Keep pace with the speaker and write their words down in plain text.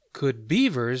Could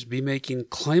beavers be making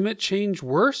climate change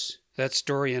worse? That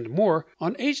story and more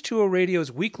on H2O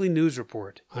Radio's weekly news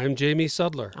report. I'm Jamie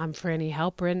Sudler. I'm Franny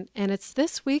Halperin, and it's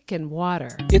This Week in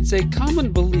Water. It's a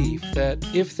common belief that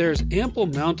if there's ample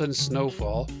mountain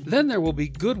snowfall, then there will be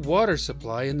good water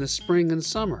supply in the spring and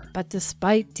summer. But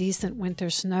despite decent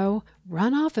winter snow,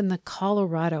 runoff in the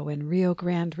Colorado and Rio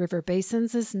Grande River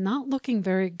basins is not looking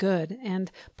very good,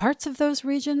 and parts of those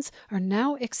regions are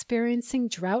now experiencing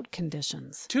drought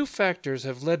conditions. Two factors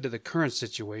have led to the current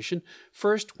situation.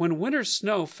 First, when winter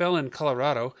snow fell in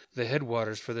Colorado, the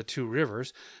headwaters for the two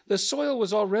rivers, the soil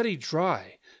was already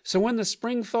dry. So when the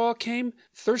spring thaw came,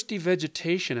 thirsty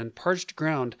vegetation and parched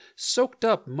ground soaked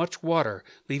up much water,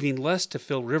 leaving less to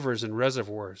fill rivers and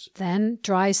reservoirs. Then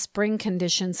dry spring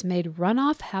conditions made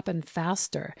runoff happen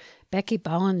faster. Becky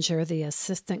Bollinger, the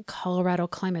assistant Colorado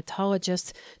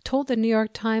climatologist, told the New York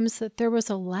Times that there was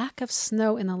a lack of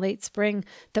snow in the late spring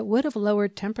that would have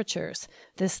lowered temperatures.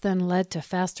 This then led to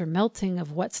faster melting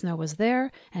of what snow was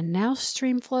there, and now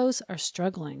stream flows are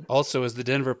struggling. Also, as the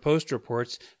Denver Post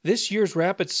reports, this year's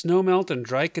rapid snowmelt and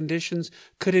dry conditions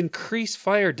could increase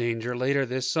fire danger later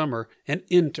this summer and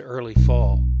into early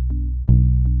fall.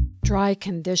 Dry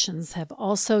conditions have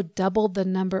also doubled the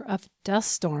number of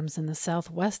dust storms in the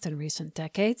Southwest in recent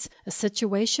decades, a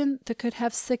situation that could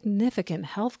have significant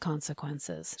health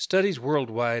consequences. Studies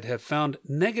worldwide have found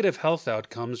negative health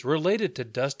outcomes related to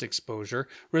dust exposure,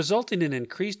 resulting in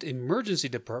increased emergency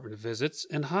department visits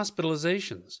and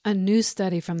hospitalizations. A new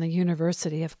study from the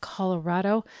University of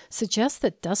Colorado suggests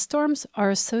that dust storms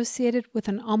are associated with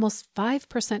an almost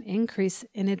 5% increase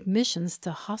in admissions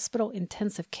to hospital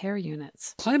intensive care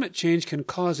units. Climate change can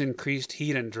cause increased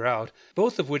heat and drought,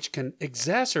 both of which can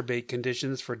exacerbate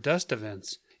conditions for dust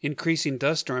events. Increasing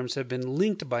dust storms have been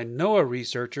linked by NOAA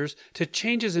researchers to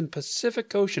changes in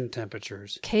Pacific Ocean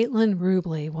temperatures. Caitlin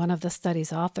Rubley, one of the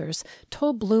study's authors,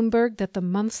 told Bloomberg that the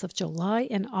months of July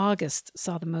and August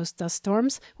saw the most dust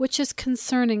storms, which is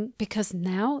concerning because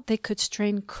now they could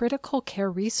strain critical care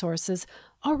resources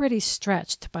already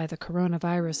stretched by the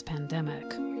coronavirus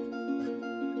pandemic.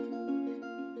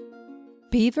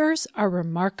 Beavers are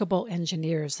remarkable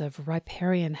engineers of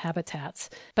riparian habitats,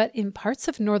 but in parts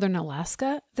of northern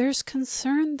Alaska, there's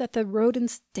concern that the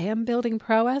rodents' dam-building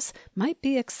prowess might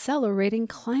be accelerating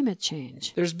climate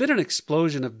change. There's been an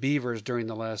explosion of beavers during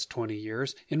the last 20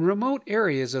 years in remote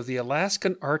areas of the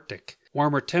Alaskan Arctic.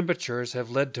 Warmer temperatures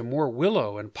have led to more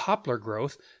willow and poplar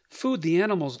growth, food the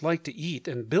animals like to eat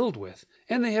and build with,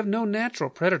 and they have no natural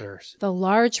predators. The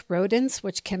large rodents,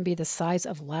 which can be the size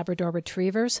of Labrador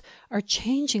retrievers, are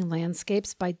changing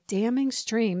landscapes by damming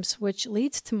streams, which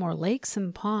leads to more lakes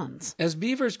and ponds. As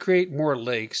beavers create more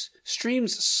lakes,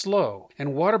 streams slow,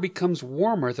 and water becomes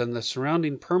warmer than the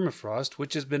surrounding permafrost,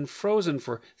 which has been frozen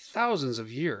for thousands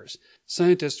of years.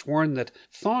 Scientists warn that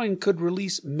thawing could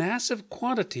release massive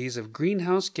quantities of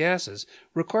greenhouse gases,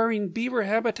 requiring beaver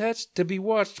habitats to be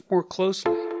watched more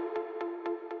closely.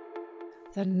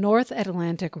 The North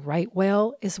Atlantic right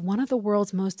whale is one of the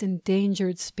world's most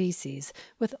endangered species,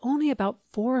 with only about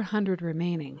 400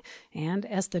 remaining. And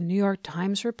as the New York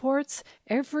Times reports,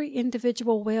 every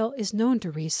individual whale is known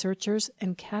to researchers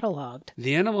and cataloged.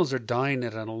 The animals are dying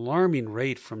at an alarming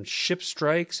rate from ship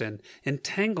strikes and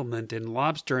entanglement in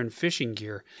lobster and fishing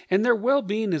gear, and their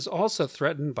well-being is also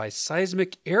threatened by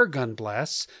seismic airgun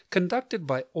blasts conducted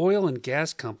by oil and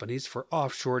gas companies for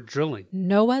offshore drilling.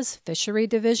 NOAA's Fishery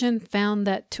Division found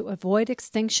that to avoid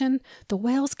extinction, the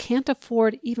whales can't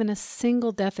afford even a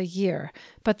single death a year,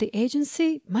 but the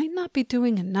agency might not be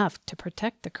doing enough to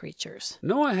protect the creatures.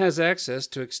 NOAA has access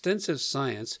to extensive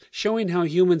science showing how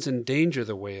humans endanger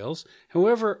the whales.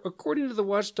 However, according to the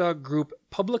watchdog group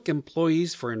Public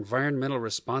Employees for Environmental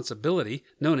Responsibility,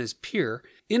 known as PEER,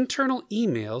 internal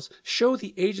emails show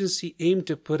the agency aimed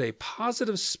to put a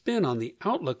positive spin on the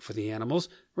outlook for the animals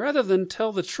rather than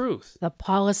tell the truth. The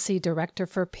policy director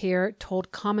for PEER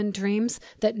told Common Dreams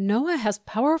that NOAA has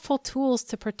powerful tools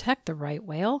to protect the right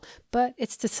whale, but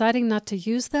it's deciding not to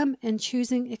use them and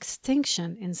choosing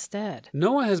extinction instead.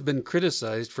 NOAA has been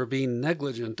criticized for being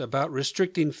negligent about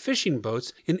restricting fishing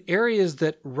boats in areas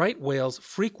that right whales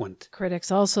frequent. Critics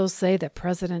also say that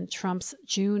President Trump's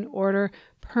June order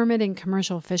permitting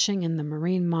commercial fishing in the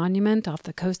Marine Monument off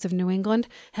the coast of New England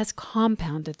has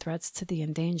compounded threats to the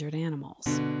endangered animals.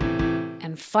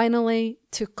 And finally,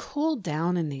 to cool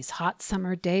down in these hot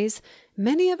summer days,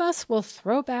 many of us will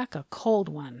throw back a cold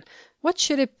one. What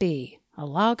should it be? A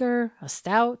lager, a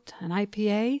stout, an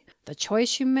IPA? The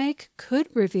choice you make could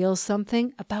reveal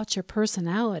something about your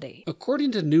personality.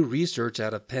 According to new research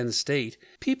out of Penn State,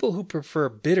 people who prefer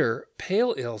bitter,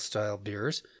 pale ale style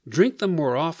beers, drink them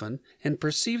more often, and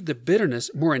perceive the bitterness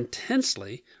more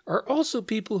intensely are also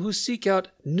people who seek out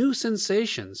new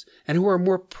sensations and who are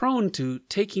more prone to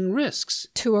taking risks.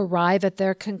 To arrive at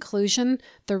their conclusion,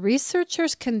 the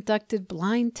researchers conducted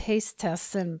blind taste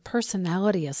tests and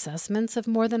personality assessments of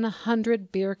more than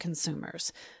 100 beer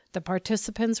consumers. The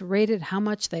participants rated how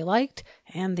much they liked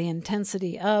and the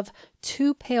intensity of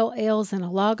 2 pale ales and a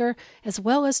lager, as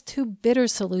well as 2 bitter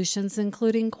solutions,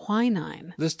 including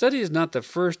quinine. The study is not the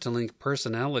first to link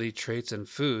personality traits and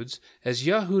foods. As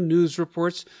Yahoo News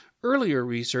reports, earlier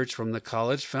research from the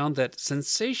college found that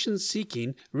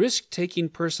sensation-seeking, risk-taking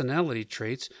personality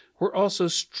traits were also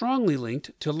strongly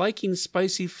linked to liking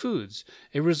spicy foods,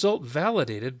 a result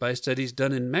validated by studies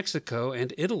done in Mexico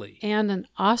and Italy. And an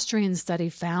Austrian study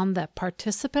found that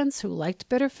participants who liked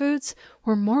bitter foods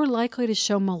were more likely to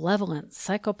show malevolent,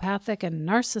 psychopathic, and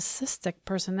narcissistic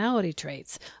personality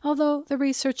traits, although the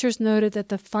researchers noted that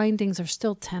the findings are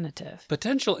still tentative.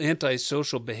 Potential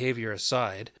antisocial behavior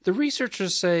aside, the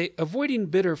researchers say avoiding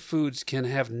bitter foods can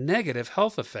have negative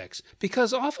health effects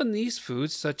because often these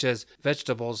foods, such as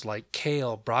vegetables like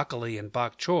kale, broccoli, and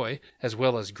bok choy, as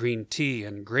well as green tea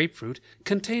and grapefruit,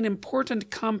 contain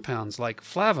important compounds like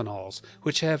flavanols,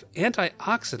 which have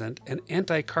antioxidant and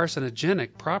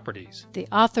anti-carcinogenic properties. The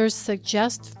authors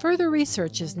suggest further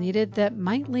research is needed that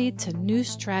might lead to new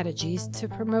strategies to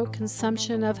promote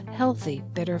consumption of healthy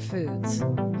bitter foods.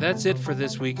 That's it for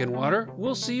This Week in Water.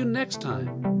 We'll see you next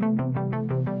time.